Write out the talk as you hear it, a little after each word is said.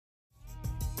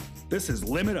This is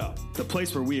Limit Up, the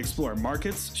place where we explore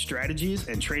markets, strategies,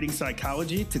 and trading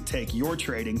psychology to take your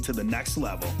trading to the next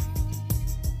level.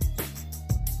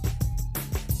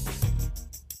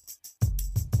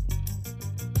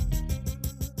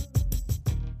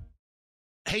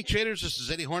 Hey traders, this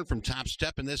is Eddie Horn from Top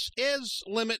Step, and this is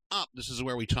Limit Up. This is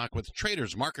where we talk with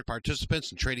traders, market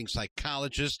participants, and trading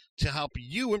psychologists to help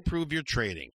you improve your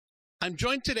trading. I'm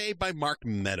joined today by Mark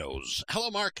Meadows. Hello,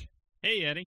 Mark. Hey,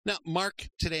 Eddie. Now, Mark,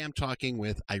 today I'm talking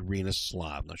with Irina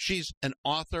Slav. Now, she's an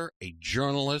author, a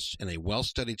journalist, and a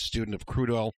well-studied student of crude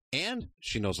oil, and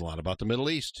she knows a lot about the Middle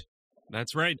East.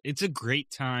 That's right. It's a great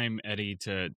time, Eddie,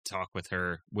 to talk with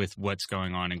her with what's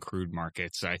going on in crude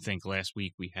markets. I think last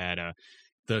week we had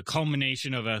the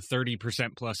culmination of a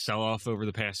 30% plus sell-off over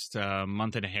the past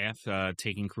month and a half,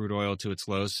 taking crude oil to its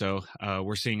lows. So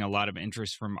we're seeing a lot of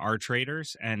interest from our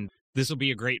traders, and this will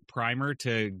be a great primer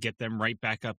to get them right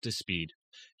back up to speed.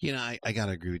 You know, I got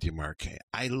to agree with you, Mark.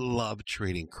 I love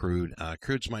trading crude.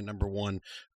 Crude's my number one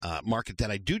market that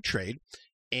I do trade.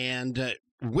 And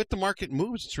with the market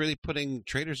moves, it's really putting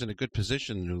traders in a good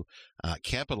position to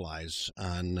capitalize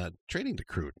on trading the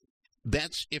crude.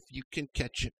 That's if you can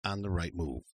catch it on the right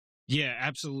move. Yeah,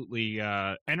 absolutely.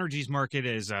 Energy's market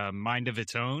is a mind of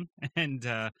its own, and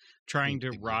trying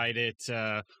to ride it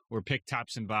or pick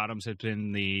tops and bottoms has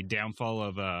been the downfall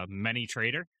of many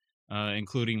trader,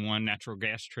 including one natural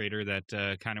gas trader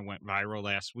that kind of went viral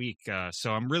last week.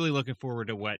 So I'm really looking forward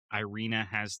to what Irina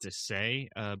has to say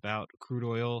about crude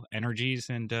oil, energies,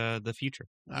 and the future.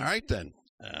 All right, then.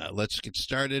 Let's get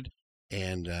started.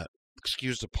 And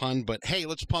excuse the pun, but hey,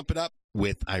 let's pump it up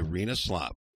with Irina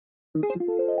Slav.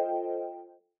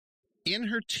 In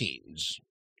her teens,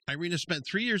 Irina spent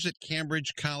 3 years at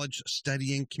Cambridge College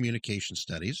studying communication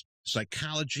studies,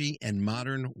 psychology, and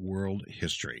modern world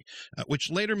history, which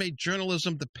later made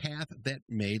journalism the path that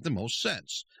made the most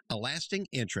sense. A lasting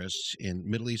interest in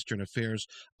Middle Eastern affairs,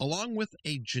 along with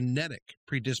a genetic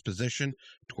predisposition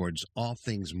towards all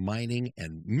things mining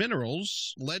and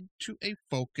minerals, led to a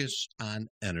focus on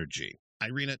energy.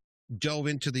 Irina dove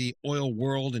into the oil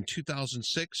world in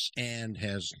 2006 and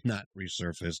has not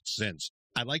resurfaced since.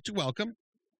 I'd like to welcome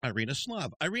Irina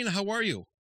Slav. Irina, how are you?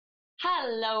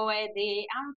 Hello, Eddie.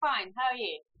 I'm fine. How are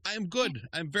you? I'm good.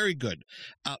 I'm very good.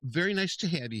 Very nice to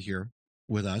have you here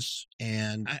with us.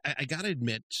 And I got to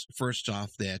admit, first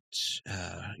off, that,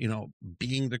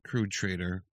 being the crude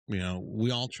trader,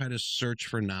 we all try to search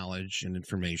for knowledge and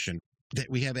information that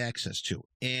we have access to.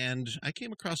 And I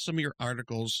came across some of your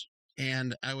articles,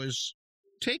 and I was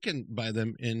taken by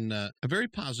them in a very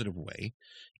positive way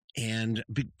and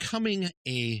becoming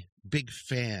a big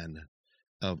fan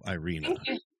of Irina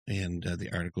and the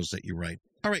articles that you write.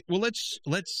 All right, well,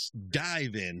 let's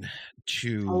dive in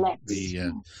to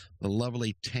the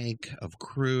lovely tank of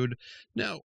crude.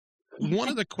 Now, one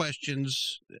of the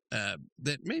questions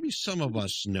that maybe some of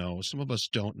us know, some of us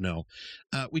don't know,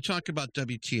 we talk about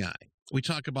WTI. We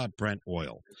talk about Brent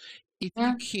oil. If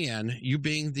you can, you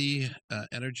being the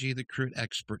the crude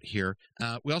expert here,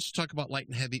 we also talk about light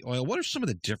and heavy oil. What are some of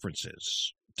the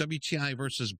differences? WTI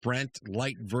versus Brent,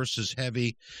 light versus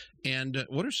heavy, and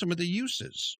what are some of the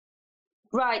uses?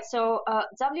 Right. So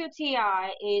WTI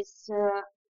is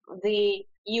the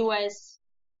U.S.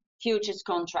 futures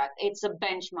contract. It's a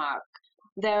benchmark.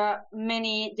 There are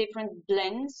many different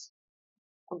blends,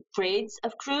 grades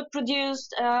of crude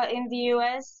produced in the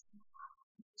U.S.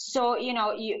 So,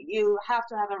 you have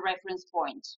to have a reference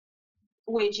point,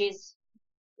 which is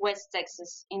West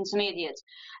Texas Intermediate.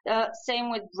 Same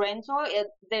with Brent oil.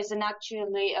 There's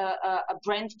actually a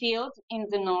Brent field in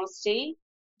the North Sea.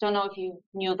 Don't know if you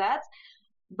knew that.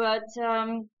 But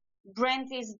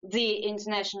Brent is the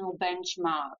international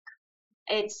benchmark.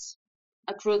 It's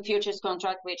a crude futures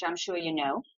contract, which I'm sure you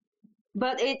know.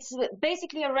 But it's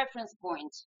basically a reference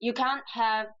point. You can't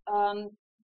have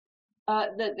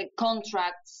the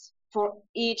contracts for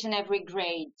each and every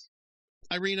grade.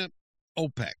 Irina,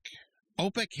 OPEC.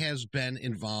 OPEC has been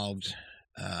involved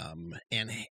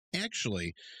and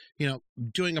actually,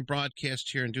 doing a broadcast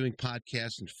here and doing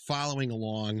podcasts and following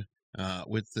along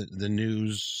with the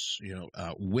news,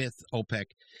 with OPEC.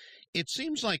 It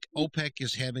seems like OPEC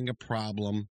is having a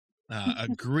problem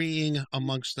agreeing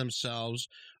amongst themselves.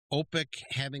 OPEC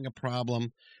having a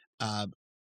problem at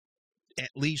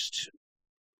least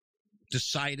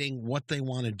deciding what they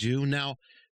want to do. Now,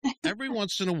 every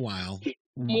once in a while,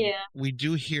 we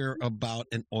do hear about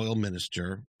an oil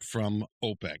minister from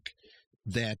OPEC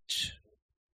that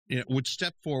would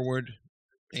step forward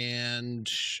and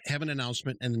have an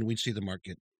announcement, and then we'd see the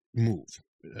market move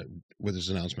with his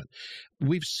announcement.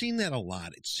 We've seen that a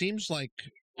lot. It seems like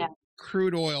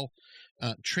crude oil,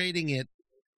 trading it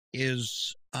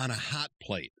is on a hot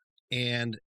plate,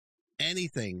 and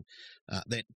anything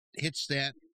that hits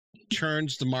that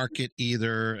turns the market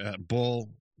either bull,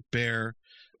 bear,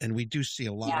 and we do see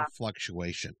a lot of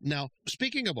fluctuation. Now,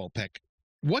 speaking of OPEC,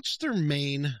 what's their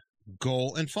main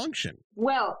goal and function?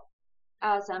 Well,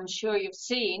 as I'm sure you've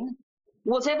seen,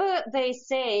 whatever they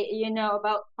say,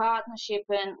 about partnership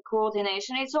and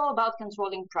coordination, it's all about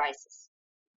controlling prices.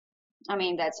 I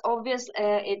mean, that's obvious.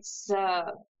 It's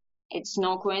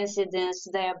no coincidence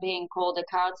they're being called a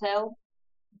cartel.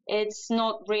 It's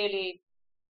not really,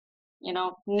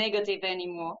 negative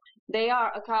anymore. They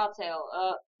are a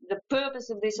cartel. The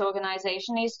purpose of this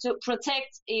organization is to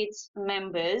protect its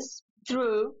members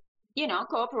through,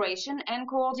 cooperation and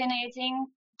coordinating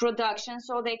production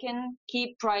so they can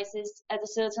keep prices at a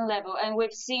certain level. And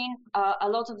we've seen a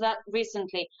lot of that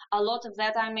recently. A lot of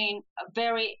that, I mean,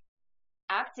 very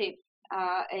active,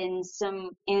 in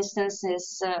some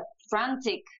instances,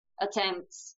 frantic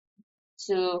attempts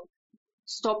to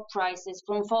stop prices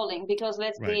from falling. Because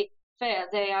let's be fair,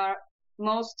 they are,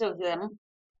 most of them,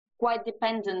 quite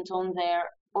dependent on their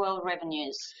oil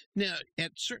revenues. Now,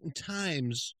 at certain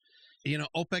times,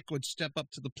 OPEC would step up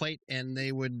to the plate and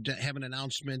they would have an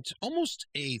announcement, almost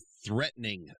a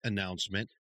threatening announcement,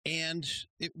 and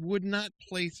it would not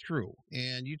play through.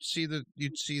 And you'd see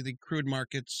the crude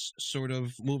markets sort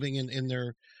of moving in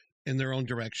their own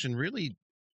direction, really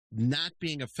not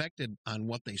being affected on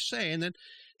what they say. And then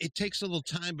it takes a little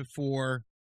time before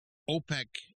OPEC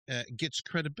gets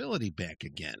credibility back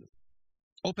again.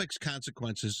 OPEC's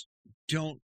consequences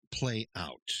don't play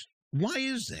out. Why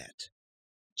is that?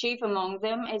 Chief among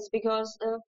them is because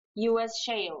of U.S.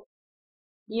 shale.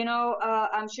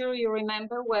 I'm sure you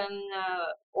remember when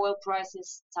oil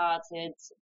prices started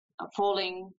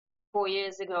falling 4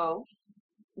 years ago.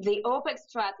 The OPEC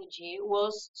strategy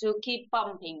was to keep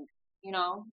pumping,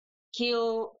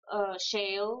 kill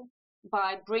shale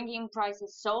by bringing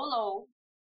prices so low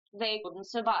they couldn't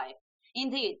survive.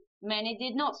 Indeed, many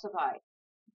did not survive,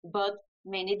 but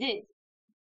many did.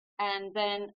 And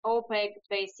then OPEC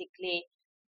basically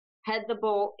had the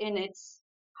ball in its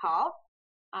half,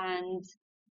 and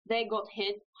they got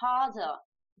hit harder.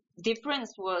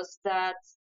 Difference was that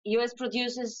U.S.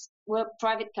 producers were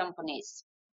private companies,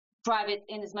 private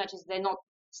in as much as they're not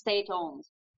state-owned,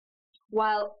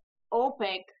 while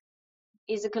OPEC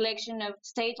is a collection of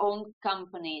state-owned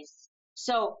companies.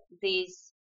 So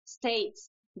these states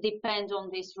depend on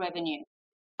this revenue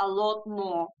a lot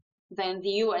more than the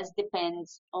U.S.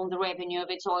 depends on the revenue of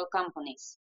its oil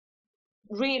companies.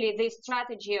 Really, this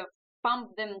strategy of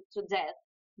pump them to death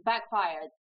backfired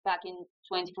back in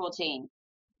 2014.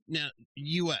 Now,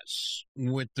 U.S.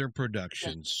 with their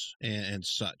productions and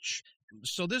such.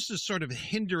 So this is sort of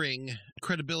hindering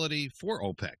credibility for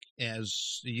OPEC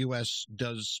as the U.S.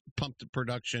 does pump the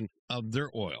production of their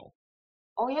oil.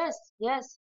 Oh,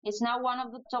 yes. It's now one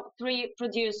of the top 3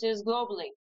 producers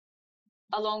globally,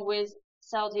 along with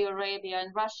Saudi Arabia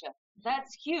and Russia.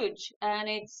 That's huge, and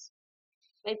it's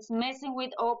messing with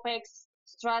OPEC's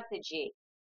strategy,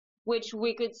 which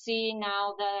we could see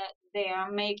now that they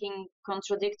are making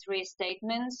contradictory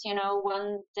statements.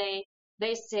 When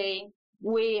they say,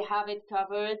 we have it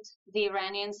covered, the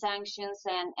Iranian sanctions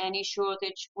and any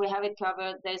shortage, we have it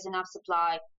covered, there's enough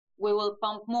supply, we will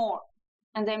pump more.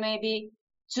 And there may be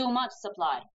too much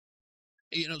supply.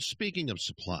 Speaking of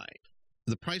supply,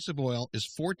 the price of oil is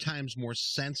 4 times more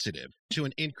sensitive to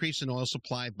an increase in oil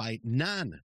supply by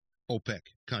non-OPEC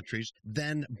countries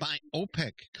than by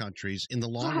OPEC countries in the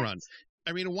long run.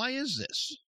 I mean, why is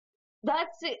this?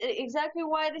 That's exactly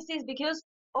why this is, because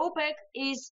OPEC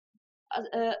is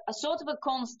a sort of a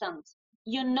constant.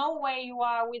 You know where you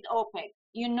are with OPEC.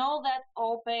 You know that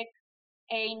OPEC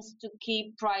aims to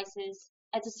keep prices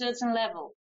at a certain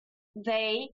level.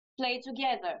 They play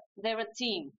together. They're a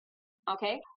team,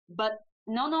 okay? But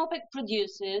non-OPEC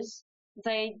producers,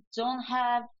 they don't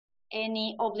have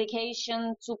any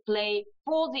obligation to play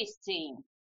for this team.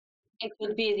 It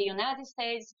could be the United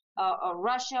States or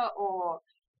Russia or...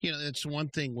 It's one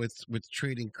thing with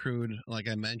trading crude, like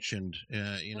I mentioned,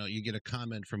 you get a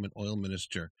comment from an oil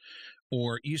minister,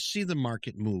 or you see the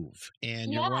market move,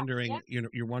 and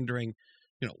you're wondering,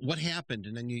 what happened,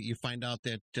 and then you find out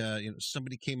that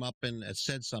somebody came up and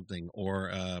said something, or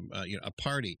a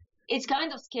party. It's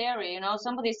kind of scary,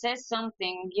 somebody says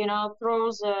something,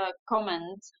 throws a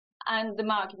comment, and the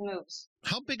market moves.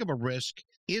 How big of a risk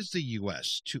is the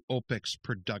U.S. to OPEC's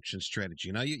production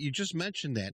strategy? Now, you just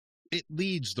mentioned that it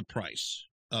leads the price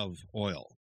of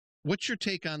oil. What's your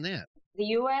take on that? The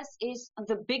U.S. is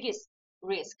the biggest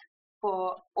risk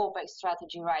for OPEC's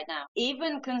strategy right now,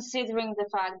 even considering the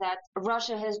fact that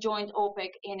Russia has joined OPEC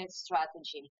in its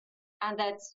strategy. And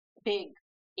that's big,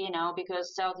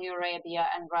 because Saudi Arabia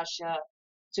and Russia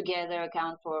together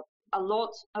account for a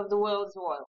lot of the world's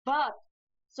oil. But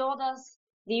so does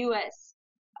the US.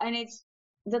 And it's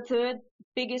the third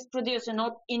biggest producer,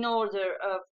 not in order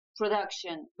of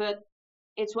production, but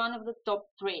it's one of the top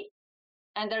three.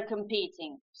 And they're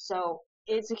competing. So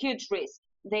it's a huge risk.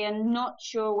 They are not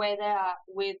sure where they are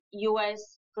with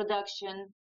US production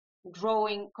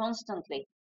growing constantly.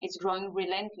 It's growing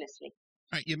relentlessly.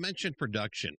 All right, you mentioned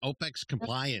production. OPEC's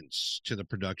compliance to the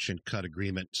production cut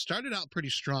agreement started out pretty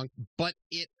strong, but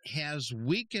it has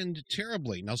weakened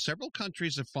terribly. Now, several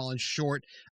countries have fallen short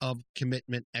of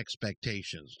commitment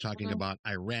expectations, talking about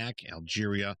Iraq,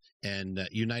 Algeria, and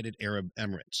United Arab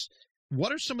Emirates.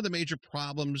 What are some of the major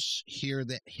problems here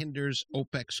that hinders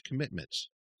OPEC's commitments?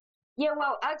 Yeah,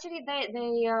 well, actually,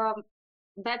 they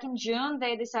back in June,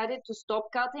 they decided to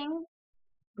stop cutting.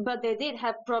 But they did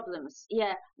have problems.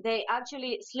 Yeah, they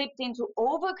actually slipped into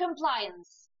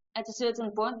over-compliance at a certain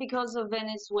point because of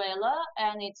Venezuela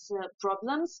and its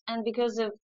problems, and because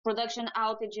of production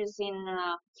outages in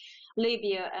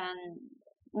Libya and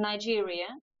Nigeria.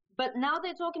 But now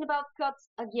they're talking about cuts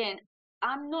again.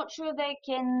 I'm not sure they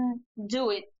can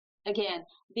do it again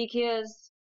because,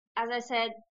 as I said,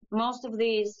 most of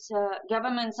these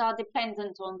governments are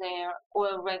dependent on their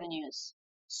oil revenues.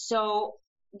 So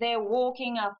they're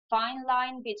walking a fine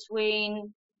line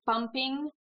between pumping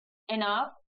enough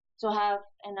to have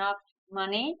enough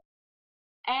money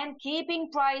and keeping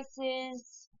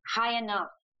prices high enough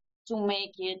to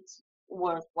make it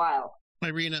worthwhile.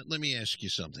 Irina, let me ask you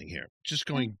something here. Just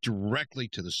going directly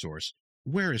to the source.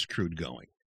 Where is crude going?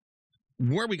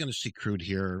 Where are we going to see crude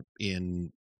here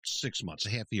in 6 months, a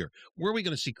half a year? Where are we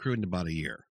going to see crude in about a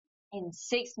year? In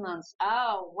 6 months?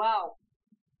 Oh, wow.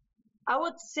 I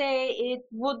would say it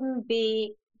wouldn't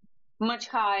be much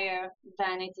higher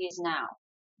than it is now,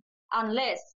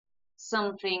 unless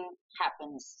something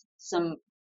happens, some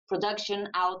production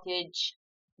outage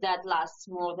that lasts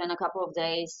more than a couple of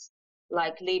days,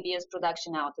 like Libya's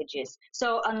production outages.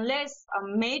 So unless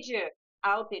a major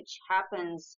outage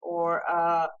happens or,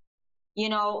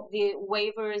 the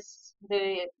waivers,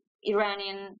 the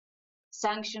Iranian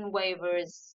sanction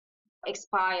waivers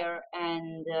expire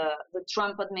and the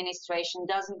Trump administration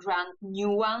doesn't grant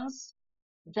new ones,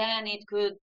 then it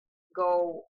could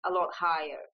go a lot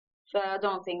higher. But I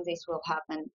don't think this will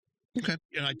happen. Okay.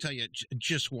 And I tell you,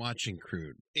 just watching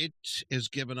crude, it has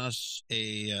given us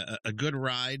a good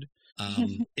ride.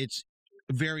 It's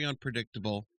very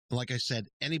unpredictable. Like I said,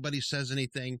 anybody says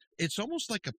anything, it's almost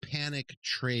like a panic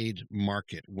trade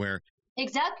market where...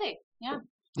 Exactly, yeah.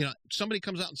 Somebody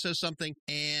comes out and says something,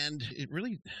 and it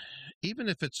really, even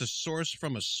if it's a source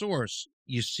from a source,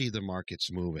 you see the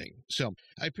markets moving. So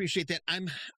I appreciate that. I'm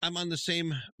on the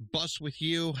same bus with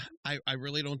you. I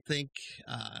really don't think,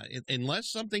 unless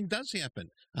something does happen,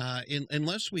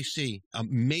 unless we see a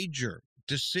major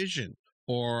decision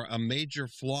or a major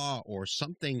flaw or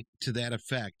something to that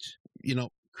effect,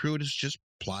 crude is just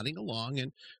plodding along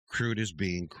and crude is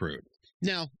being crude.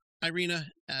 Now, Irina,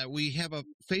 we have a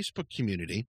Facebook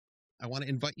community. I want to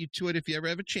invite you to it. If you ever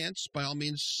have a chance, by all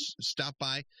means, stop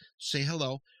by, say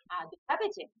hello. I'd be happy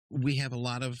to. We have a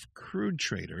lot of crude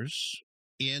traders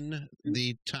in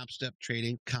the Top Step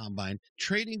Trading Combine,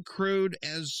 trading crude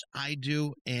as I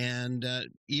do, and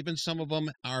even some of them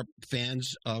are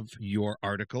fans of your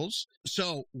articles.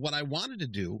 So what I wanted to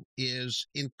do is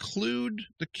include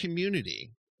the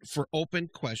community for open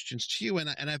questions to you, and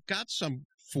I've got some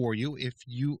for you if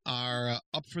you are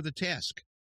up for the task.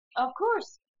 Of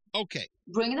course. Okay.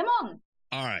 Bring them on.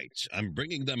 All right. I'm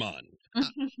bringing them on. All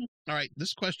right.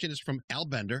 This question is from Al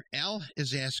Bender. Al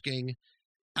is asking,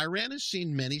 Iran has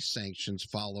seen many sanctions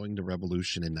following the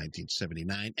revolution in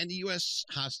 1979 and the U.S.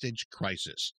 hostage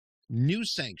crisis. New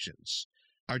sanctions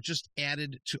are just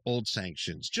added to old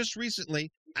sanctions. Just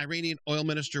recently, Iranian oil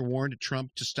minister warned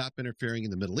Trump to stop interfering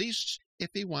in the Middle East if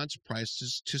he wants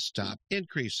prices to stop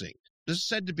increasing. This is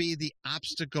said to be the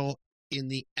obstacle in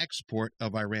the export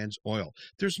of Iran's oil.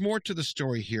 There's more to the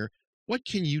story here. What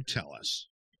can you tell us?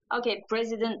 Okay,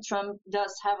 President Trump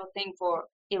does have a thing for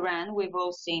Iran. We've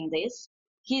all seen this.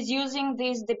 He's using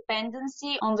this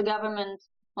dependency on the government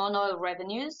on oil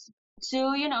revenues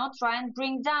to, try and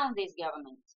bring down this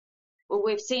government.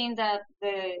 We've seen that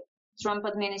the Trump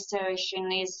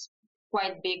administration is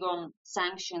quite big on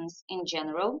sanctions in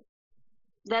general.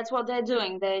 That's what they're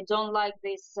doing. They don't like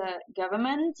this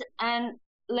government. And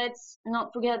let's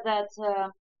not forget that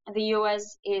the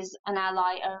U.S. is an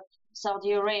ally of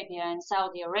Saudi Arabia, and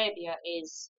Saudi Arabia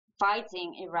is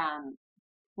fighting Iran,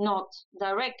 not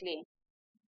directly,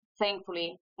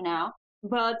 thankfully for now,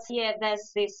 But yeah,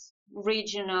 there's this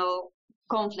regional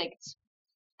conflict,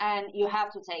 and you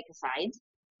have to take a side.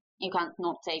 You can't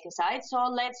not take a side. So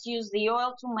let's use the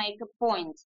oil to make a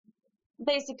point.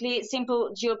 Basically,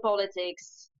 simple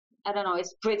geopolitics. I don't know.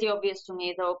 It's pretty obvious to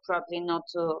me, though probably not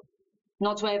to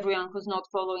everyone who's not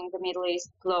following the Middle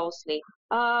East closely.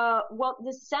 What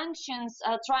the sanctions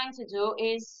are trying to do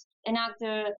is enact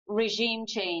a regime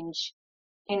change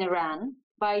in Iran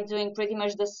by doing pretty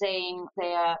much the same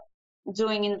they are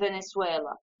doing in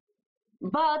Venezuela.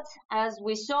 But as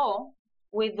we saw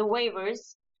with the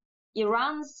waivers,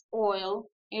 Iran's oil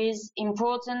is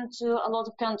important to a lot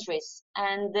of countries,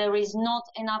 and there is not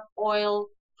enough oil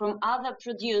from other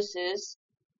producers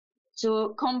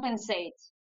to compensate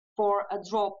for a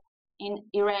drop in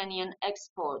Iranian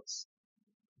exports,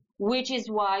 which is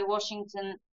why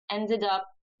Washington ended up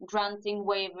granting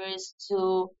waivers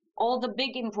to all the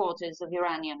big importers of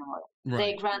Iranian oil. Right.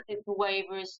 They granted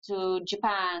waivers to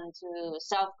Japan, to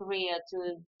South Korea,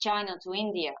 to China, to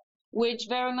India, which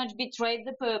very much betrayed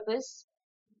the purpose,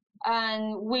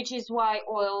 and which is why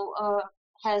oil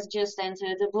has just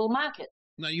entered the bull market.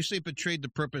 Now, you say betrayed the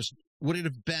purpose. Would it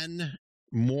have been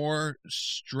more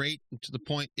straight to the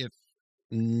point if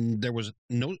there was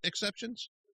no exceptions?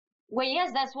 Well,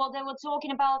 yes, that's what they were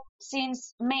talking about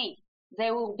since May.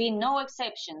 There will be no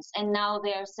exceptions, and now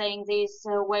they are saying these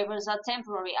waivers are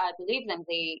temporary. I believe them.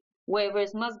 The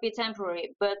waivers must be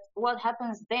temporary, but what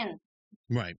happens then?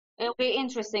 Right. It'll be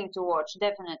interesting to watch,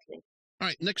 definitely. All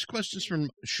right, next question is from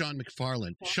Sean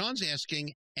McFarland. Okay. Sean's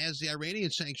asking, as the Iranian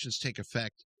sanctions take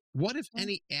effect, what, if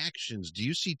any, actions do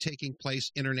you see taking place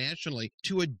internationally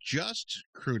to adjust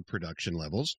crude production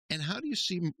levels, and how do you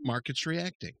see markets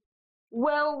reacting?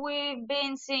 Well, we've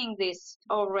been seeing this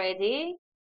already.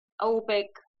 OPEC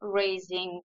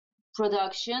raising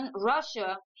production,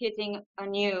 Russia hitting a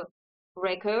new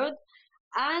record,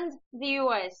 and the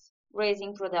US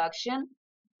raising production.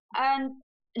 And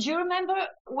do you remember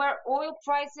where oil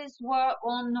prices were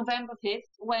on November 5th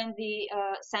when the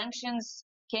sanctions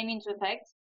came into effect?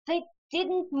 They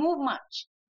didn't move much.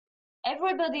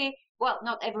 Everybody, well,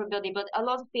 not everybody, but a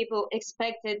lot of people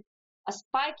expected a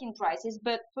spike in prices.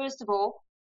 But first of all,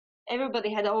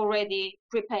 everybody had already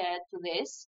prepared for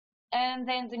this. And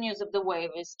then the news of the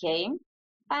waivers came,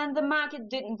 and the market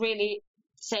didn't really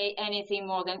say anything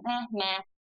more than meh.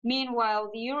 Meanwhile,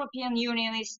 the European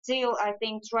Union is still, I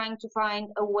think, trying to find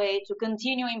a way to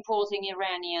continue importing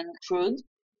Iranian crude.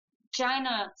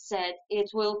 China said it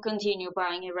will continue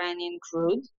buying Iranian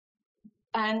crude,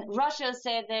 and Russia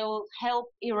said they will help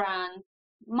Iran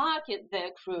market their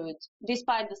crude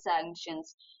despite the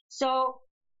sanctions. So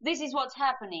this is what's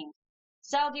happening.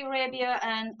 Saudi Arabia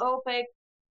and OPEC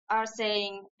are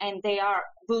saying, and they are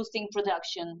boosting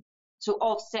production to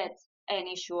offset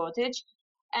any shortage.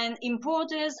 And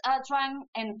importers are trying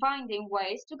and finding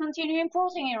ways to continue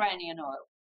importing Iranian oil.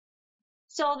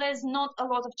 So there's not a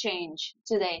lot of change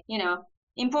today. You know,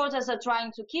 importers are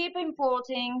trying to keep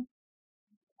importing,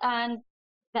 and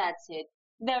that's it.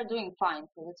 They're doing fine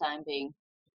for the time being.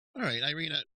 All right,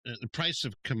 Irina, the price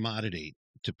of commodity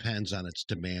depends on its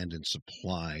demand and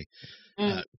supply.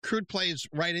 Crude plays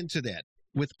right into that.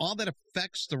 With all that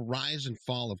affects the rise and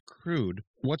fall of crude,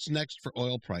 what's next for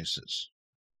oil prices?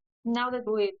 Now that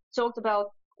we've talked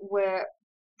about where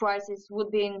prices would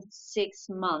be in 6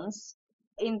 months,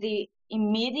 in the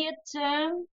immediate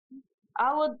term,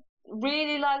 I would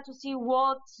really like to see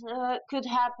what could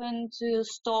happen to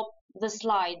stop the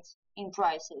slide in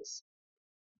prices.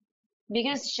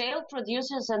 Because shale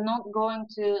producers are not going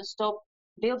to stop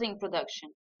building production.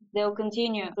 They'll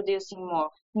continue producing more.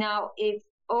 Now, if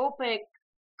OPEC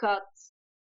cuts,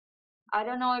 I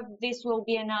don't know if this will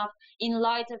be enough in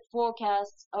light of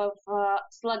forecasts of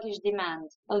sluggish demand.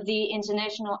 The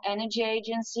International Energy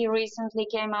Agency recently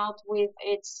came out with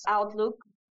its outlook,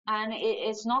 and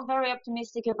it's not very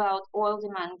optimistic about oil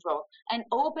demand growth. And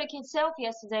OPEC itself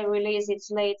yesterday released its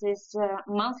latest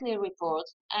monthly report,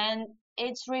 and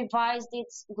it's revised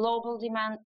its global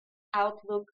demand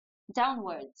outlook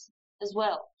downwards as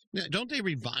well. Now, don't they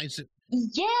revise it?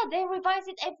 Yeah, they revise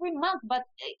it every month, but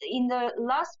in the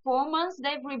last 4 months,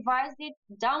 they've revised it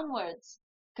downwards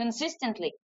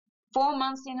consistently, 4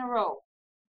 months in a row,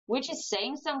 which is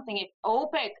saying something if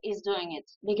OPEC is doing it,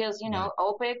 because, you know,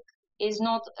 OPEC is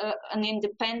not an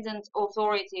independent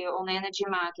authority on energy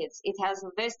markets. It has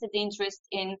a vested interest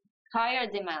in higher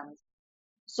demand.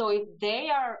 So if they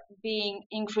are being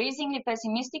increasingly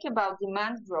pessimistic about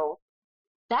demand growth,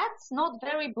 that's not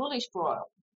very bullish for oil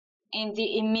in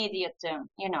the immediate term,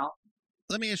 you know.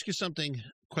 Let me ask you something.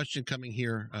 Question coming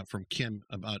here from Kim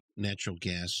about natural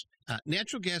gas.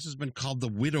 Natural gas has been called the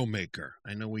widowmaker.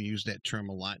 I know we use that term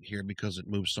a lot here because it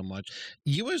moves so much.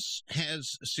 U.S.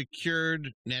 has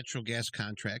secured natural gas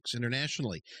contracts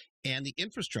internationally, and the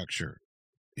infrastructure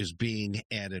is being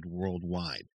added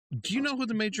worldwide. Do you know who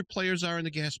the major players are in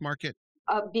the gas market?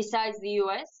 Besides the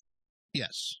U.S.?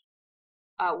 Yes.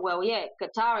 Well, yeah,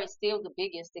 Qatar is still the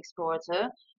biggest exporter.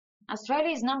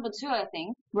 Australia is number 2, I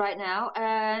think, right now,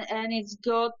 and it's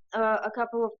got a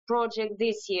couple of projects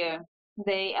this year.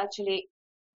 They actually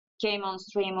came on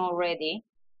stream already.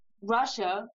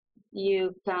 Russia,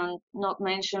 you can not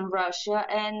mention Russia,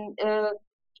 and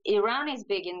Iran is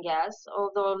big in gas,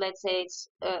 although let's say it's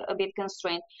a bit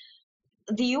constrained.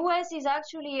 The US is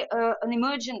actually an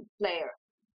emergent player.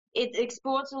 It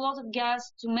exports a lot of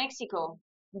gas to Mexico,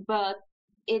 but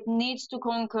it needs to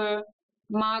conquer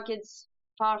markets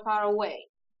far, far away.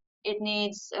 It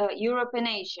needs Europe and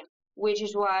Asia, which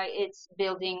is why it's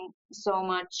building so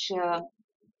much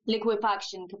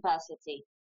liquefaction capacity.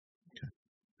 Okay.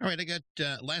 All right, I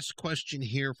got last question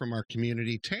here from our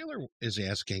community. Taylor is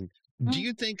asking, do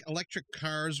you think electric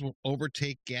cars will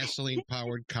overtake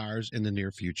gasoline-powered cars in the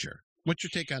near future? What's your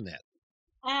take on that?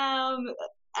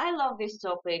 I love this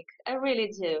topic. I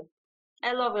really do.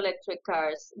 I love electric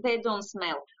cars. They don't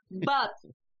smell. But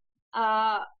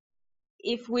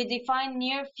if we define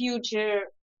near future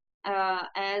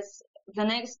as the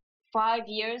next 5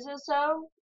 years or so,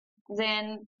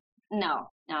 then no.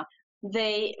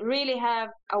 They really have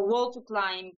a wall to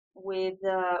climb with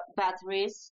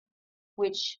batteries,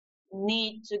 which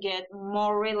need to get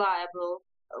more reliable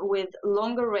with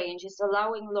longer ranges,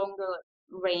 allowing longer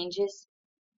ranges,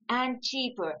 and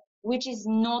cheaper, which is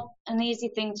not an easy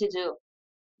thing to do.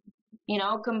 You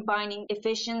know, combining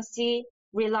efficiency,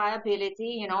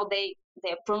 reliability, you know,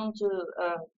 they're prone to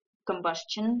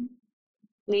combustion,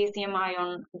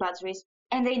 lithium-ion batteries,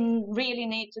 and they really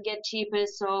need to get cheaper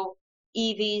so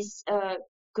EVs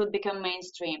could become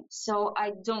mainstream. So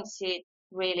I don't see it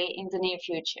really in the near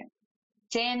future.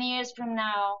 10 years from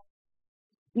now,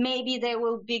 maybe they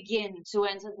will begin to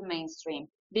enter the mainstream,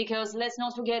 because let's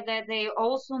not forget that they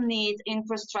also need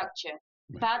infrastructure.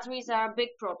 Right. Batteries are a big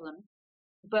problem,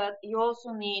 but you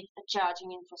also need a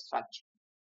charging infrastructure.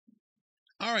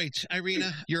 All right,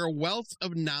 Irina, you're a wealth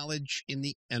of knowledge in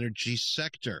the energy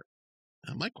sector.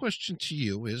 My question to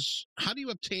you is, how do you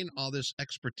obtain all this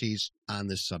expertise on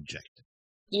this subject?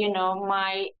 You know,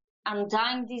 my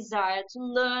undying desire to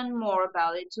learn more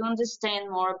about it, to understand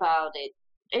more about it.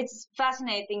 It's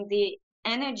fascinating. The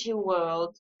energy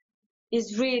world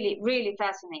is really, really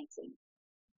fascinating.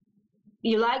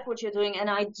 You like what you're doing, and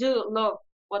I do love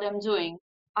what I'm doing.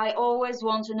 I always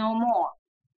want to know more.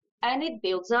 And it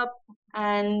builds up,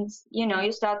 and, you know,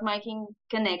 you start making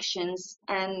connections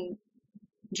and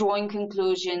drawing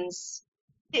conclusions.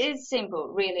 It's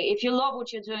simple, really. If you love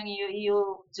what you're doing,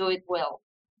 you'll do it well.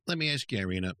 Let me ask you,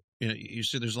 Irina, you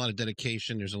said there's a lot of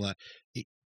dedication, there's a lot.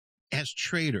 As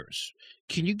traders,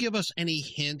 can you give us any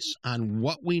hints on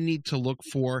what we need to look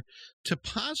for to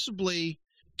possibly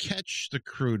catch the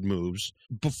crude moves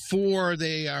before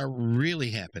they are really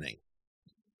happening?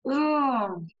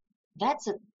 That's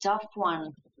a tough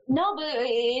one. No, but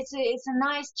it's a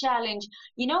nice challenge.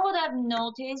 You know what I've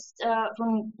noticed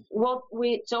from what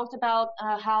we talked about,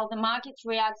 how the market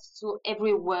reacts to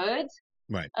every word?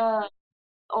 Right.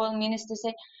 Oil ministers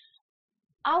say.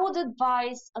 I would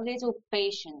advise a little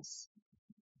patience.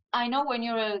 I know when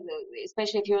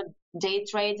especially if you're a day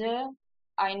trader,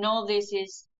 I know this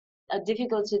is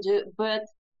difficult to do, but,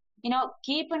 you know,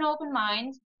 keep an open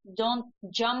mind. Don't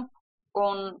jump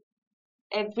on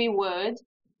every word.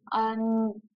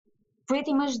 And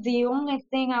pretty much the only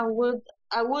thing I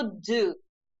would do.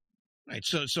 Right.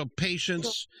 So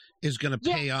patience is going to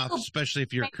pay off, especially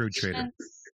if you're a crude trader.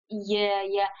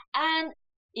 Yeah. And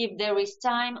if there is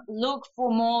time, look for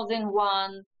more than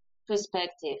one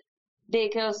perspective,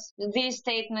 because these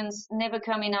statements never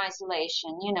come in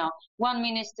isolation. You know, one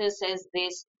minister says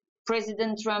this,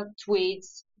 President Trump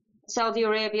tweets, Saudi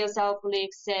Arabia's Alfa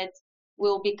Leak said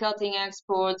we'll be cutting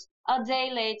exports. A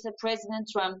day later, President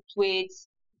Trump tweets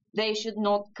they should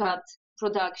not cut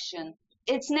production.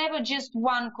 It's never just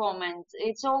one comment.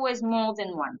 It's always more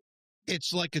than one.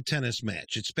 It's like a tennis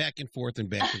match. It's back and forth, and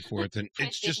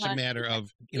it's just a matter of,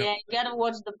 you know. Yeah, you got to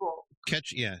watch the ball.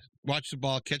 Watch the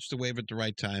ball, catch the wave at the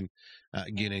right time,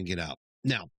 get in, get out.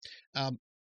 Now,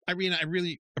 Irina, I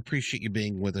really appreciate you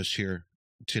being with us here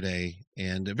today,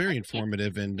 and very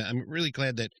informative, and I'm really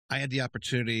glad that I had the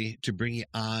opportunity to bring you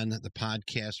on the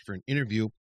podcast for an interview.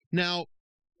 Now,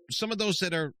 some of those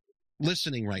that are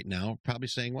listening right now probably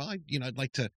saying, well, I'd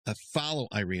like to follow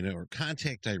Irina or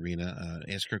contact Irina,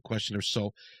 ask her a question or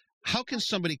so. How can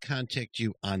somebody contact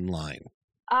you online?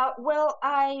 Well,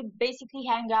 I basically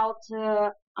hang out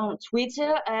on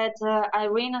Twitter at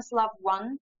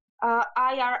IrinaSlav1,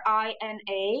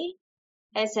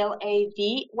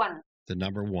 IRINASLAV1. The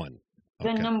number one.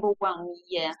 The number one,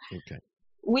 yeah. Okay.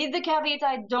 With the caveat,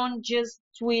 I don't just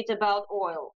tweet about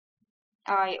oil.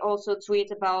 I also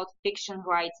tweet about fiction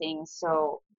writing,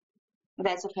 so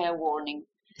that's a fair warning.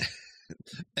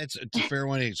 It's a fair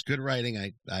one. It's good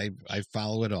writing. I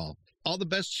follow it all. All the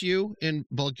best to you in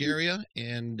Bulgaria,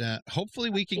 and hopefully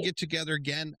we can get together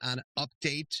again on an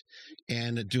update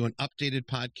and do an updated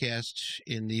podcast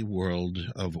in the world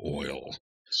of oil.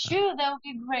 Sure, that would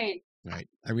be great. All right.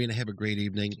 Irina, have a great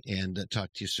evening, and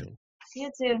talk to you soon. See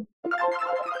you too.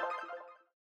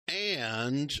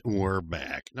 And we're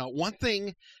back. Now, one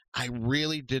thing I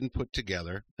really didn't put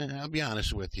together, and I'll be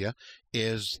honest with you,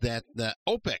 is that the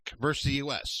OPEC versus the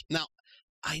U.S. Now,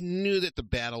 I knew that the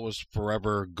battle was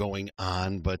forever going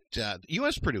on, but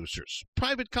U.S. producers,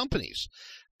 private companies,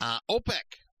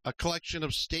 OPEC, a collection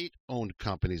of state-owned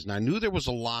companies. And I knew there was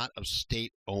a lot of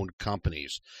state-owned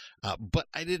companies, but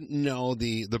I didn't know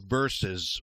the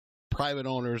versus private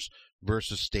owners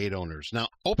versus state owners. Now,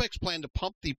 OPEC's plan to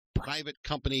pump the private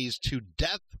companies to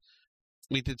death.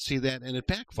 We did see that, and it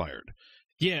backfired.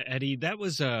 Yeah, Eddie, that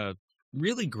was a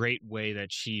really great way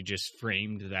that she just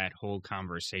framed that whole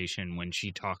conversation when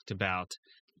she talked about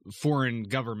foreign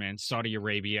governments, Saudi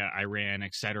Arabia, Iran,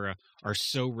 etc., are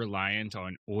so reliant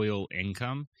on oil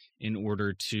income in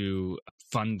order to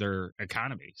fund their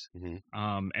economies.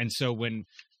 Mm-hmm. And so when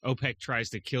OPEC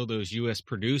tries to kill those U.S.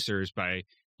 producers by,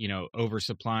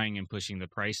 oversupplying and pushing the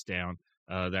price down,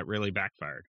 that really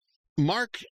backfired.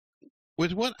 Mark,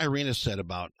 with what Irina said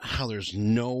about how there's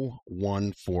no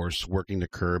one force working to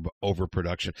curb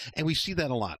overproduction, and we see that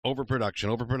a lot,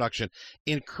 overproduction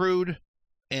in crude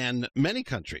and many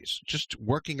countries just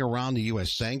working around the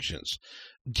U.S. sanctions.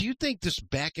 Do you think this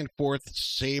back and forth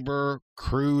saber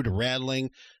crude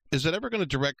rattling, is it ever going to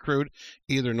direct crude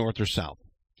either north or south?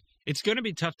 It's going to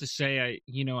be tough to say.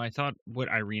 I thought what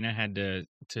Irina had to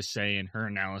say in her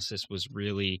analysis was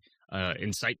really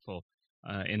insightful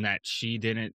in that she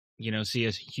didn't, see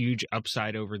a huge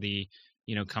upside over the,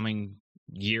 coming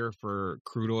year for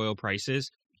crude oil prices.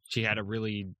 She had a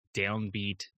really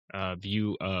downbeat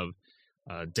view of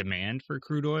demand for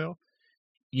crude oil.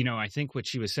 I think what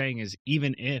she was saying is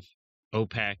even if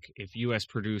OPEC, if U.S.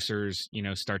 producers,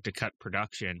 start to cut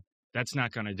production, that's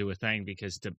not going to do a thing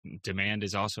because demand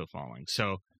is also falling.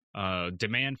 So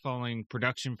demand falling,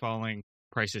 production falling,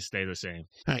 prices stay the same.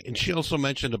 Right, and she also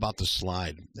mentioned about the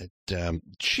slide that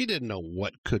she didn't know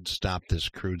what could stop this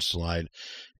crude slide.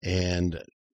 And,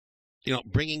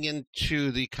 bringing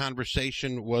into the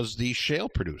conversation was the shale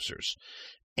producers.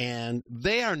 And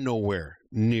they are nowhere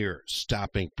near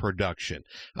stopping production.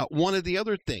 One of the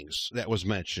other things that was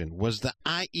mentioned was the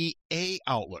IEA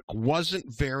outlook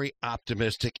wasn't very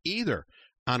optimistic either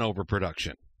on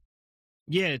overproduction.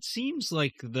 Yeah, it seems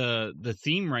like the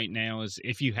theme right now is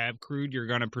if you have crude, you're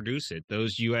going to produce it.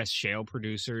 Those U.S. shale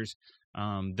producers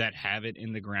that have it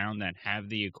in the ground, that have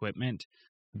the equipment,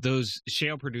 those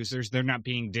shale producers, they're not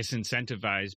being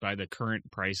disincentivized by the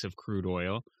current price of crude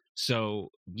oil.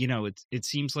 So, it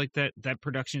seems like that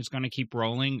production is going to keep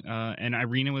rolling. And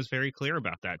Irina was very clear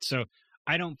about that. So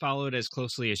I don't follow it as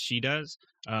closely as she does.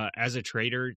 As a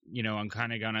trader, I'm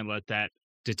kind of going to let that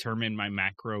determine my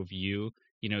macro view.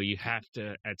 You have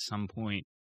to, at some point,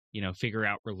 figure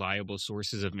out reliable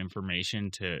sources of information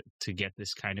to get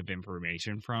this kind of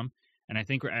information from. And I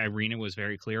think Irina was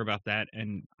very clear about that.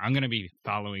 And I'm going to be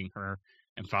following her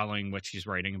and following what she's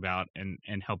writing about and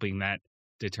helping that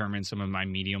determine some of my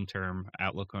medium-term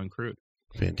outlook on crude.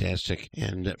 Fantastic.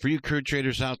 And for you crude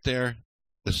traders out there,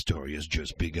 the story has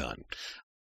just begun.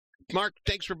 Mark,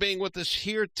 thanks for being with us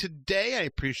here today. I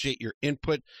appreciate your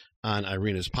input on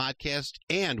Irina's podcast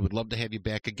and would love to have you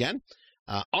back again.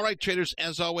 All right, traders,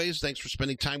 as always, thanks for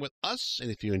spending time with us. And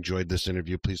if you enjoyed this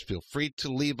interview, please feel free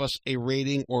to leave us a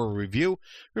rating or a review.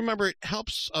 Remember, it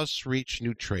helps us reach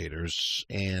new traders.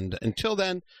 And until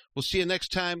then, we'll see you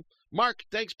next time. Mark,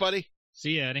 thanks, buddy.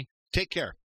 See you, Eddie. Take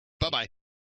care. Bye-bye.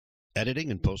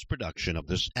 Editing and post-production of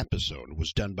this episode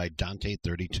was done by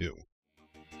Dante32.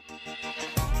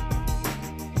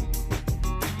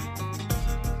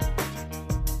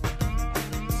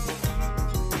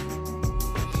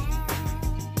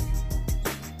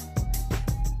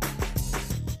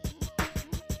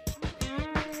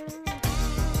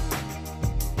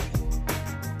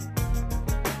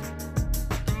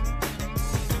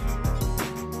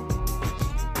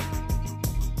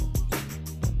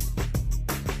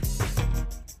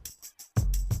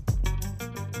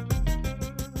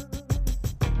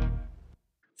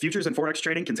 Futures and Forex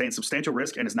trading contains substantial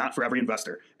risk and is not for every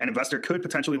investor. An investor could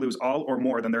potentially lose all or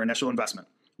more than their initial investment.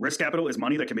 Risk capital is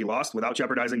money that can be lost without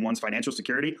jeopardizing one's financial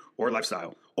security or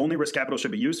lifestyle. Only risk capital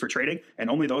should be used for trading, and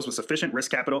only those with sufficient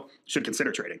risk capital should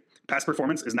consider trading. Past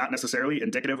performance is not necessarily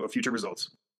indicative of future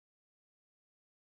results.